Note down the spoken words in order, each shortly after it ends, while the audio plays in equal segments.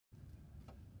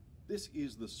This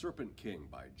is The Serpent King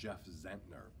by Jeff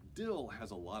Zentner. Dill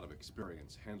has a lot of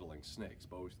experience handling snakes,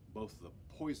 both the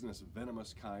poisonous,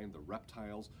 venomous kind, the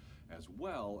reptiles, as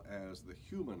well as the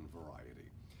human variety.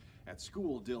 At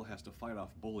school, Dill has to fight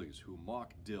off bullies who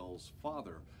mock Dill's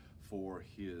father for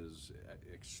his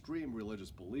extreme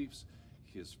religious beliefs,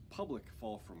 his public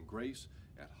fall from grace.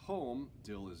 At home,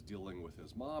 Dill is dealing with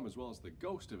his mom as well as the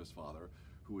ghost of his father,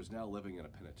 who is now living in a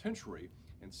penitentiary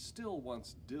and still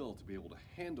wants Dill to be able to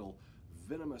handle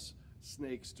venomous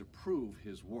snakes to prove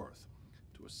his worth.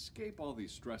 To escape all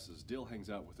these stresses, Dill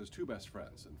hangs out with his two best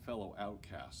friends and fellow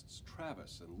outcasts,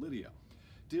 Travis and Lydia.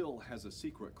 Dill has a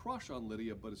secret crush on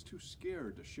Lydia, but is too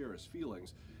scared to share his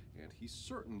feelings, and he's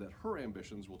certain that her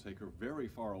ambitions will take her very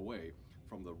far away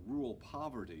from the rural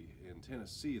poverty in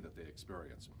Tennessee that they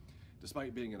experience.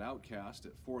 Despite being an outcast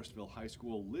at Forestville High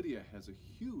School, Lydia has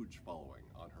a huge following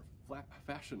on her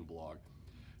fashion blog.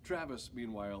 Travis,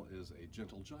 meanwhile, is a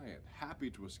gentle giant,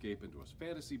 happy to escape into his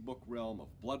fantasy book realm of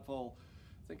Bloodfall.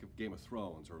 Think of Game of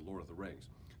Thrones or Lord of the Rings.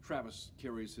 Travis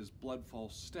carries his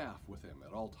Bloodfall staff with him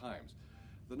at all times.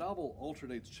 The novel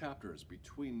alternates chapters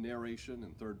between narration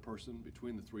and third person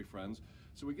between the three friends,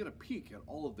 so we get a peek at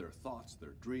all of their thoughts,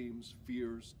 their dreams,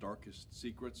 fears, darkest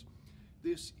secrets.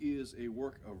 This is a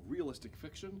work of realistic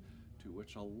fiction to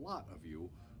which a lot of you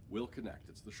will connect.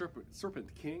 It's The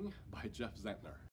Serpent King by Jeff Zentner.